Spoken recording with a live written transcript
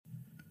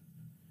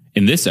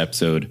In this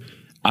episode,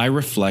 I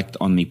reflect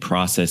on the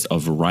process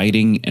of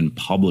writing and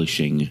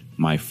publishing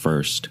my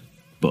first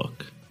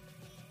book.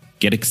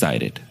 Get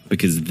excited,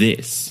 because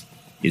this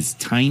is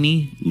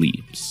Tiny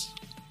Leaps,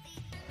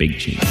 Big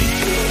Changes.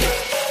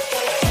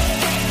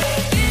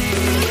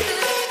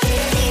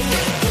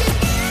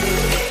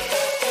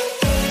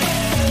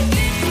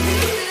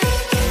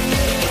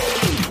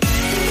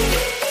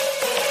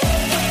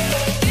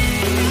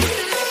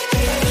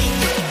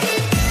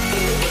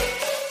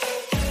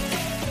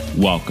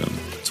 Welcome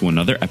to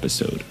another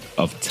episode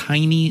of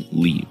Tiny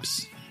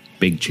Leaps,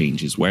 Big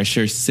Changes, where I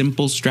share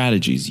simple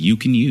strategies you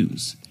can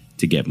use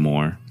to get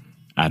more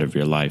out of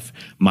your life.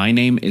 My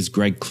name is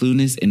Greg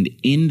Clunis, and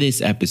in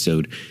this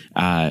episode,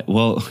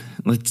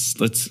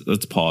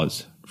 let's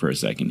pause for a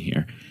second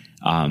here.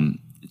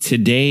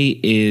 Today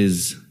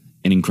is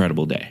an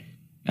incredible day.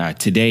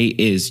 Today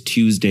is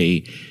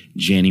Tuesday,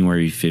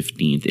 January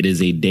 15th. It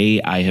is a day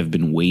I have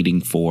been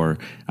waiting for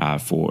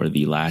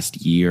the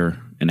last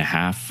year and a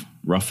half,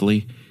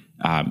 roughly.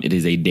 It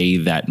is a day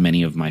that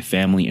many of my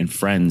family and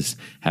friends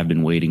have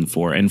been waiting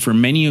for. And for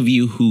many of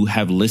you who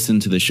have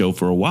listened to the show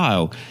for a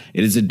while,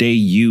 it is a day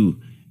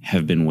you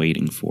have been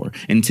waiting for.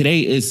 And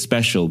today is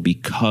special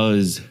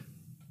because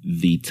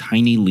the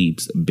Tiny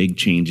Leaps, Big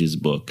Changes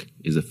book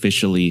is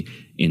officially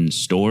in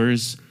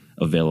stores,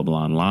 available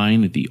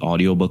online. The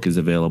audiobook is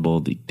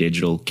available. The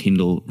digital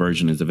Kindle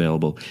version is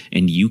available.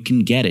 And you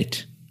can get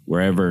it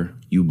wherever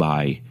you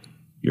buy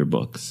your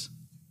books.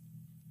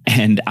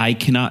 And I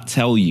cannot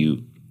tell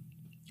you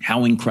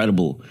how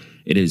incredible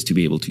it is to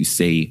be able to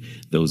say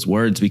those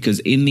words, because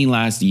in the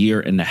last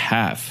year and a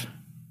half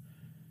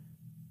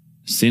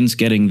since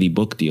getting the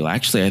book deal,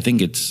 actually, I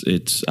think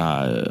it's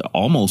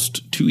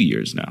almost 2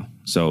 years now.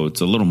 So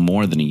it's a little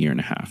more than a year and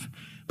a half.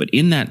 But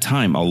in that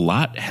time, a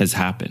lot has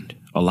happened.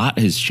 A lot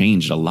has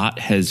changed. A lot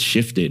has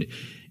shifted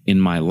in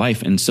my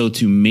life. And so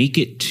to make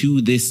it to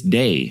this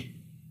day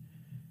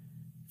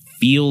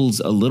feels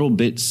a little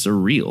bit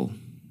surreal.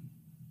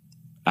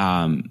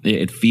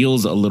 It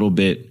feels a little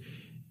bit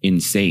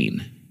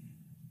insane.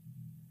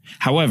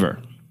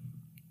 However,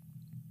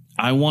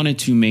 I wanted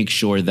to make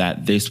sure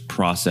that this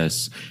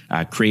process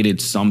created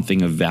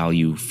something of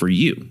value for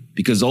you,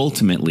 because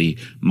ultimately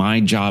my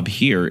job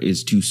here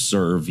is to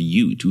serve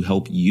you, to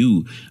help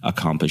you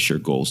accomplish your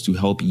goals, to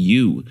help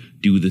you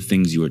do the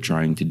things you are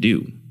trying to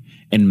do.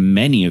 And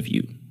many of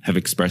you have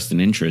expressed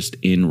an interest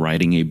in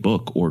writing a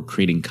book or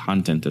creating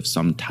content of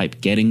some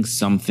type, getting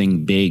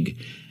something big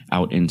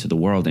out into the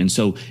world. And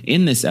so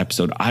in this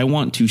episode, I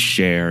want to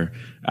share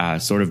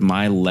sort of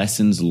my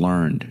lessons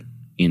learned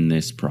in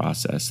this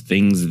process,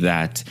 things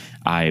that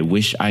I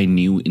wish I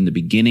knew in the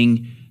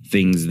beginning,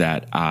 things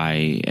that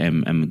I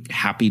am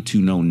happy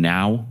to know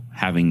now,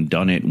 having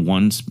done it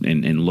once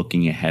and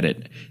looking ahead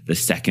at the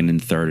second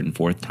and third and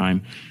fourth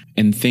time,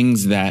 and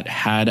things that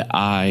had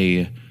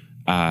I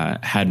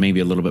had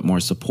maybe a little bit more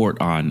support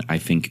on, I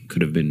think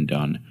could have been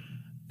done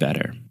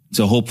better.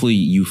 So hopefully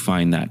you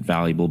find that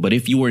valuable. But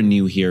if you are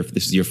new here, if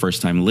this is your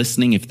first time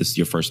listening, if this is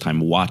your first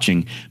time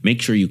watching,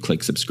 make sure you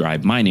click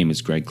subscribe. My name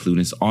is Greg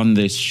Clunis. On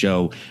this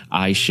show,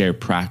 I share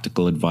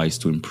practical advice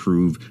to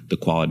improve the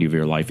quality of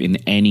your life in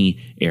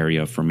any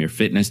area, from your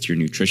fitness to your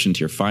nutrition, to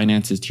your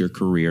finances, to your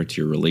career,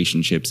 to your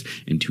relationships,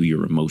 and to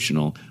your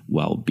emotional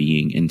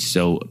well-being. And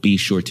so be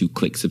sure to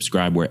click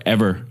subscribe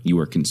wherever you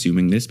are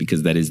consuming this,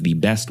 because that is the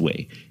best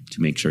way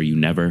to make sure you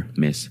never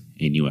miss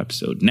a new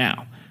episode.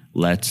 Now,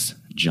 let's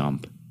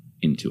jump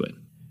into it.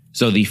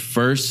 So the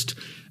first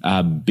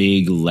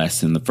big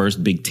lesson, the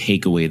first big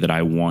takeaway that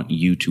I want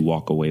you to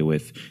walk away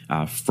with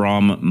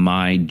from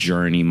my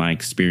journey, my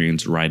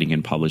experience writing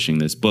and publishing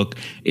this book,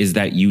 is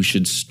that you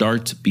should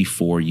start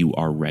before you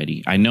are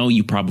ready. I know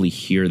you probably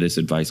hear this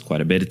advice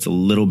quite a bit. It's a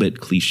little bit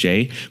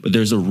cliche, but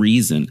there's a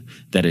reason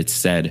that it's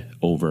said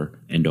over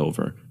and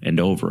over and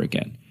over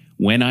again.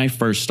 When I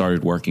first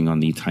started working on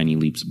the Tiny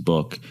Leaps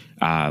book,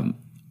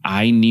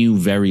 I knew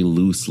very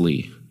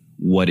loosely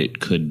what it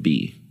could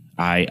be.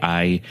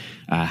 I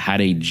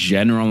had a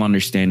general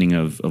understanding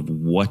of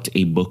what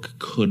a book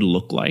could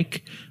look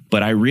like,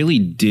 but I really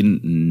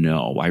didn't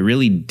know. I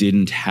really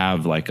didn't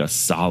have like a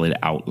solid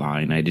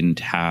outline. I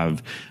didn't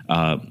have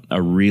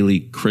a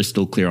really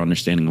crystal clear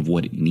understanding of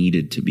what it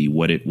needed to be,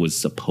 what it was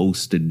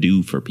supposed to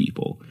do for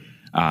people.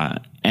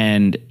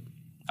 And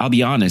I'll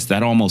be honest,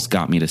 that almost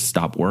got me to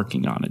stop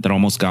working on it. That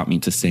almost got me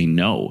to say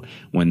no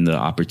when the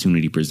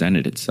opportunity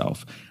presented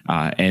itself.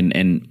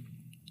 And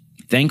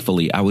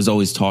thankfully, I was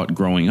always taught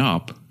growing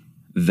up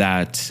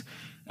that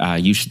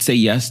you should say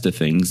yes to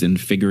things and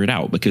figure it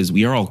out, because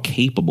we are all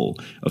capable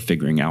of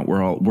figuring out.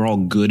 We're all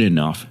good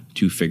enough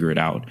to figure it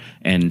out.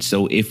 And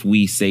so if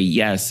we say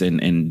yes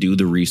and do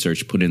the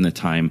research, put in the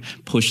time,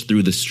 push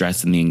through the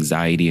stress and the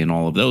anxiety and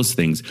all of those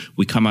things,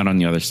 we come out on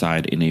the other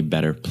side in a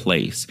better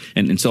place.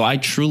 And so I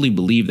truly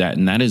believe that.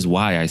 And that is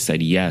why I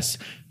said yes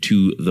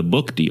to the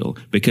book deal,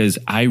 because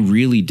I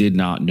really did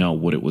not know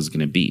what it was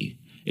going to be.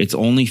 It's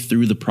only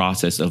through the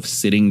process of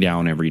sitting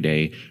down every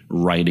day,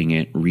 writing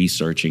it,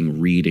 researching,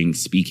 reading,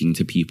 speaking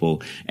to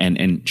people,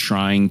 and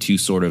trying to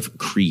sort of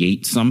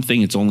create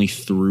something. It's only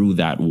through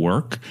that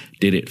work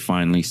did it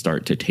finally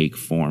start to take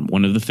form.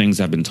 One of the things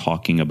I've been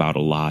talking about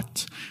a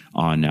lot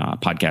on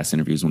podcast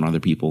interviews when other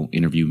people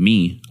interview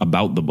me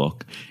about the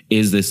book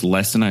is this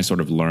lesson I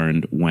sort of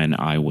learned when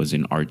I was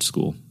in art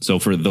school. So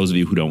for those of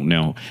you who don't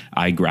know,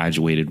 I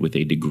graduated with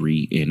a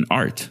degree in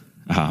art.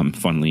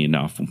 Funnily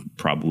enough,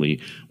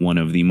 probably one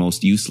of the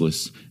most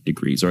useless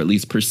degrees, or at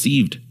least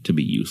perceived to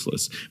be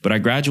useless. But I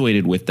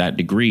graduated with that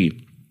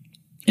degree,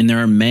 and there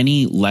are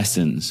many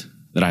lessons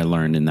that I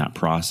learned in that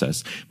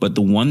process. But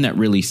the one that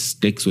really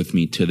sticks with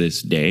me to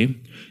this day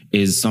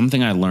is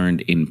something I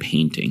learned in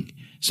painting.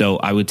 So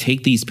I would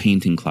take these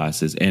painting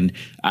classes, and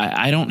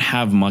I don't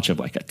have much of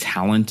like a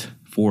talent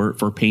for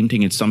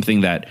painting. It's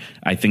something that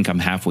I think I'm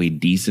halfway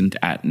decent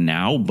at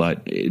now,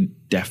 but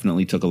it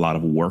definitely took a lot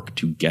of work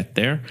to get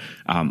there.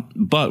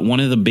 But one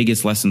of the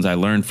biggest lessons I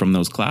learned from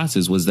those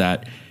classes was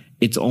that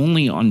it's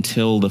only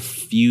until the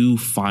few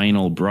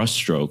final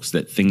brushstrokes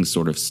that things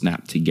sort of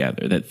snap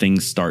together, that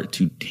things start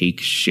to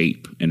take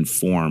shape and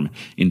form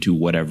into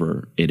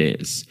whatever it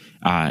is.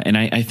 And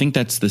I think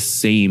that's the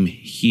same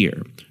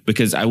here,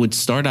 because I would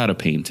start out a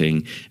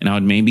painting and I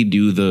would maybe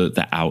do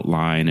the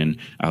outline, and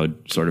I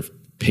would sort of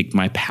pick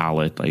my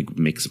palette, like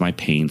mix my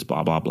paints,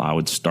 blah, blah, blah. I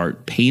would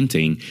start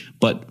painting.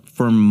 But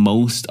for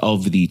most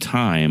of the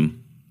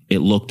time, it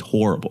looked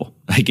horrible.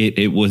 Like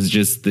it was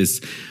just this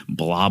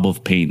blob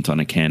of paint on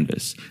a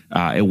canvas.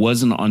 It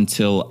wasn't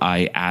until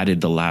I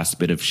added the last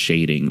bit of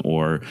shading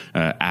or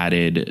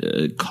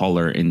added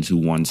color into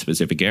one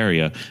specific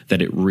area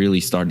that it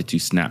really started to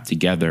snap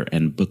together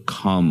and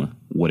become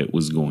what it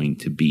was going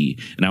to be.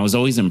 And I was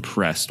always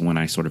impressed when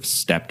I sort of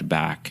stepped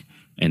back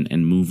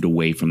and moved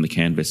away from the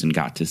canvas and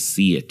got to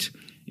see it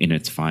in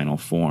its final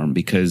form,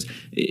 because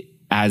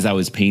as I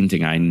was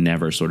painting, I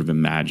never sort of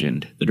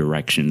imagined the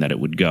direction that it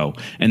would go.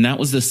 And that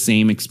was the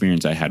same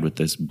experience I had with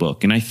this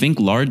book. And I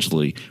think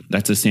largely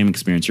that's the same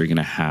experience you're going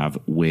to have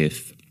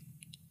with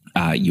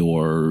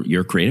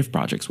your creative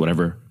projects,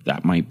 whatever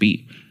that might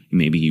be.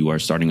 Maybe you are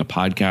starting a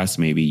podcast,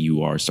 maybe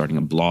you are starting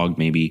a blog,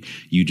 maybe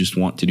you just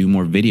want to do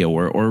more video,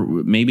 or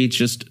maybe it's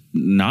just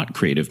not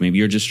creative. Maybe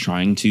you're just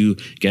trying to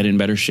get in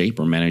better shape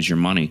or manage your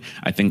money.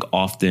 I think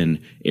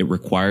often it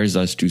requires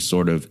us to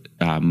sort of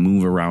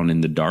move around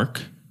in the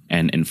dark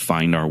and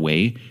find our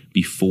way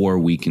before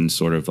we can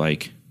sort of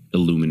like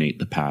illuminate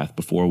the path,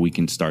 before we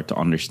can start to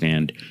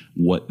understand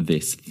what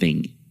this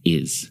thing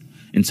is.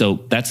 And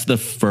so that's the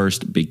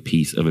first big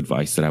piece of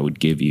advice that I would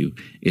give you,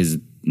 is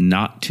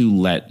not to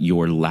let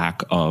your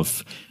lack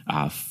of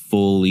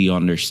fully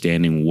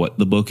understanding what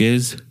the book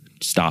is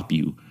stop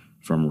you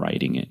from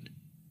writing it.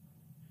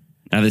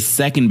 Now, the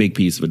second big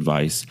piece of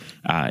advice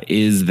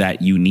is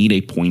that you need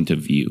a point of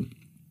view.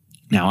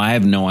 Now, I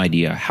have no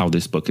idea how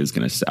this book is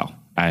going to sell.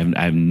 I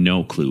have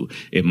no clue.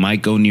 It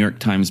might go New York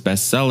Times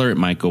bestseller, it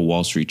might go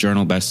Wall Street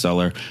Journal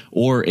bestseller,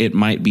 or it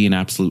might be an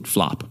absolute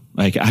flop.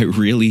 Like, I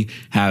really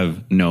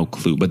have no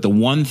clue. But the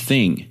one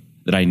thing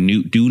that I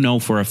do know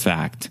for a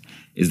fact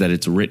is that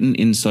it's written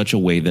in such a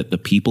way that the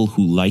people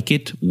who like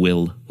it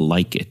will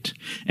like it.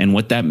 And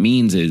what that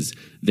means is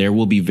there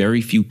will be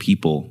very few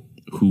people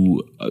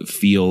who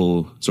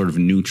feel sort of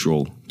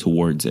neutral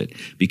towards it,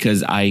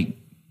 because I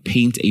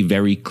paint a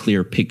very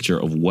clear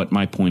picture of what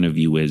my point of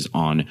view is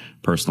on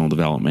personal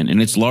development.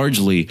 And it's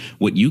largely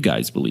what you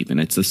guys believe in.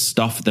 It's the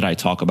stuff that I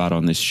talk about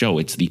on this show.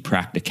 It's the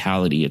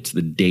practicality. It's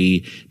the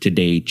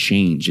day-to-day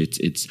change.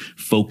 It's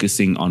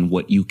focusing on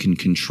what you can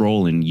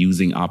control and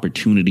using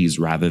opportunities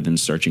rather than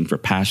searching for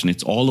passion.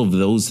 It's all of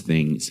those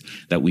things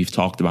that we've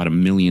talked about a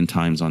million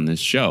times on this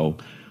show.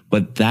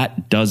 But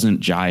that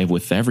doesn't jive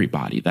with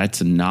everybody.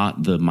 That's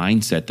not the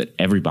mindset that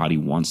everybody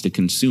wants to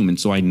consume. And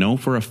so I know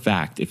for a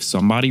fact, if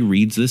somebody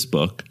reads this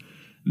book,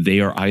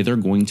 they are either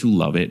going to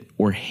love it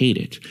or hate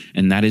it.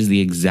 And that is the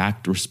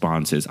exact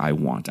responses I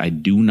want. I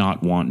do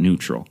not want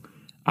neutral.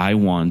 I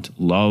want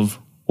love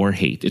or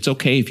hate. It's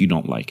okay if you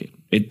don't like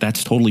it.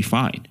 That's totally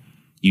fine.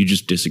 You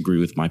just disagree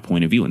with my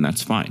point of view, and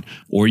that's fine.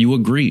 Or you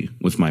agree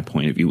with my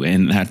point of view,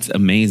 and that's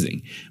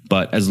amazing.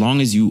 But as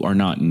long as you are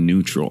not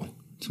neutral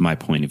to my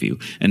point of view.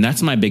 And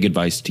that's my big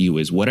advice to you,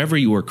 is whatever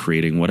you are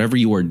creating, whatever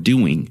you are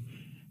doing,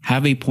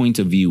 have a point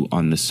of view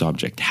on the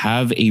subject.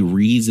 Have a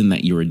reason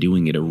that you are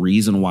doing it, a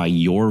reason why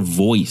your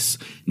voice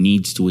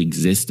needs to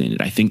exist in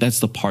it. I think that's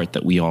the part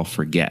that we all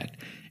forget,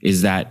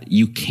 is that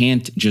you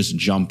can't just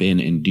jump in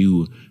and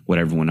do what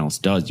everyone else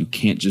does. You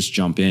can't just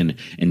jump in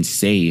and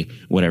say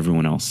what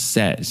everyone else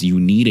says. You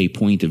need a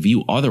point of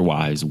view.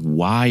 Otherwise,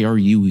 why are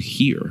you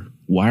here?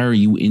 Why are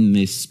you in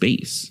this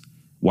space?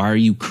 Why are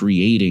you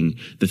creating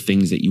the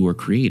things that you are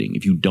creating?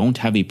 If you don't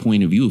have a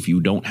point of view, if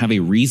you don't have a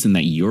reason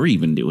that you're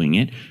even doing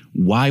it,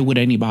 why would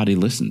anybody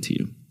listen to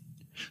you?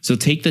 So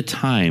take the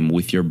time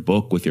with your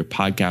book, with your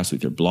podcast,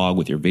 with your blog,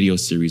 with your video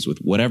series, with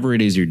whatever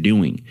it is you're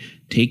doing.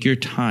 Take your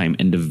time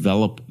and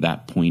develop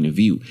that point of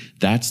view.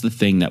 That's the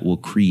thing that will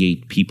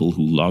create people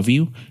who love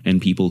you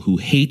and people who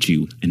hate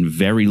you, and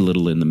very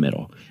little in the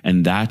middle.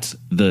 And that's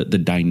the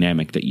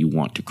dynamic that you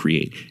want to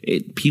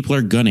create. People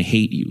are going to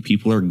hate you.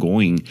 People are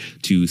going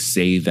to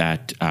say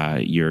that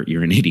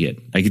you're an idiot.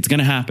 Like, it's going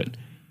to happen.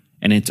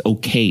 And it's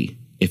okay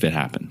if it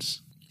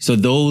happens. So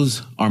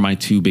those are my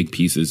two big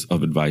pieces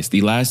of advice.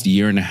 The last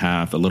year and a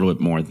half, a little bit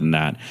more than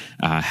that,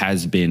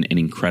 has been an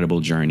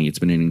incredible journey. It's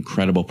been an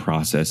incredible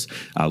process,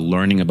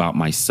 learning about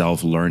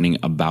myself, learning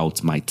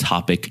about my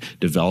topic,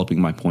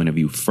 developing my point of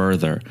view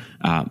further.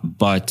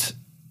 But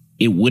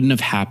it wouldn't have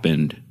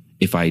happened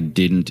if I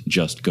didn't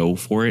just go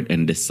for it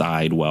and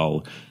decide,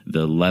 well,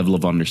 the level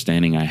of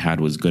understanding I had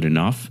was good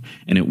enough.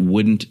 And it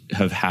wouldn't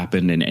have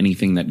happened, and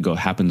anything that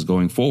happens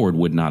going forward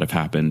would not have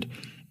happened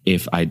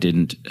if I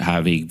didn't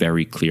have a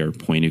very clear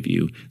point of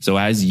view. So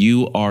as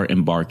you are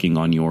embarking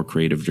on your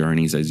creative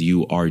journeys, as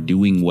you are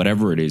doing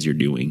whatever it is you're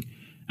doing,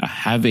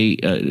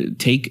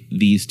 take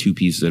these two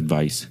pieces of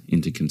advice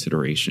into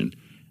consideration.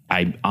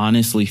 I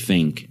honestly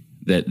think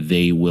that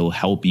they will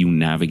help you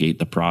navigate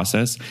the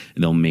process.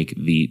 They'll make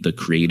the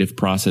creative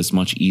process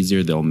much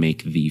easier. They'll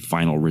make the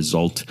final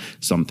result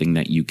something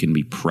that you can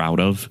be proud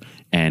of.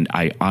 And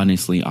I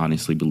honestly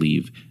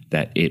believe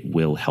that it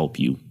will help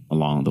you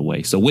along the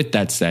way. So with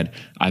that said,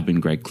 I've been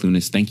Greg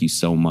Clunis. Thank you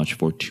so much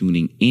for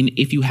tuning in.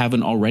 If you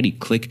haven't already,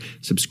 click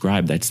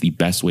subscribe. That's the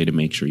best way to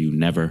make sure you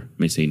never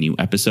miss a new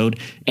episode.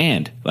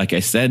 And like I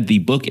said, the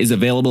book is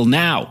available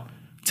now,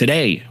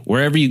 today,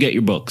 wherever you get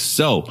your books.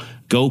 So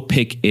go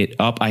pick it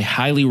up. I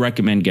highly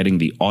recommend getting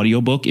the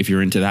audiobook if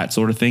you're into that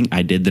sort of thing.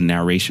 I did the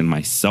narration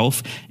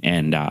myself,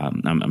 and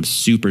I'm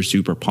super,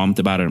 super pumped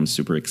about it. I'm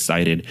super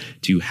excited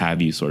to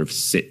have you sort of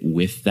sit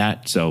with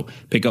that. So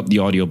pick up the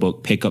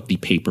audiobook, pick up the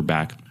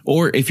paperback,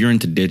 or if you're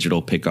into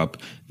digital, pick up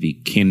the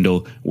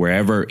Kindle,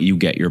 wherever you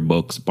get your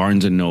books,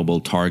 Barnes &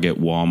 Noble, Target,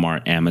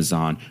 Walmart,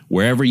 Amazon,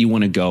 wherever you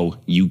want to go,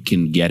 you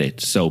can get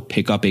it. So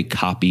pick up a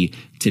copy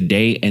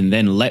today, and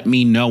then let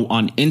me know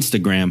on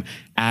Instagram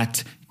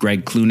at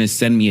Greg Clunis.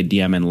 Send me a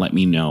DM and let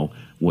me know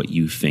what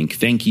you think.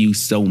 Thank you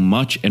so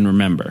much. And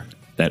remember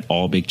that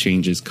all big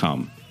changes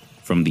come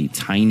from the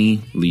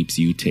tiny leaps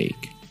you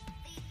take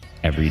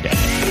every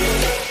day.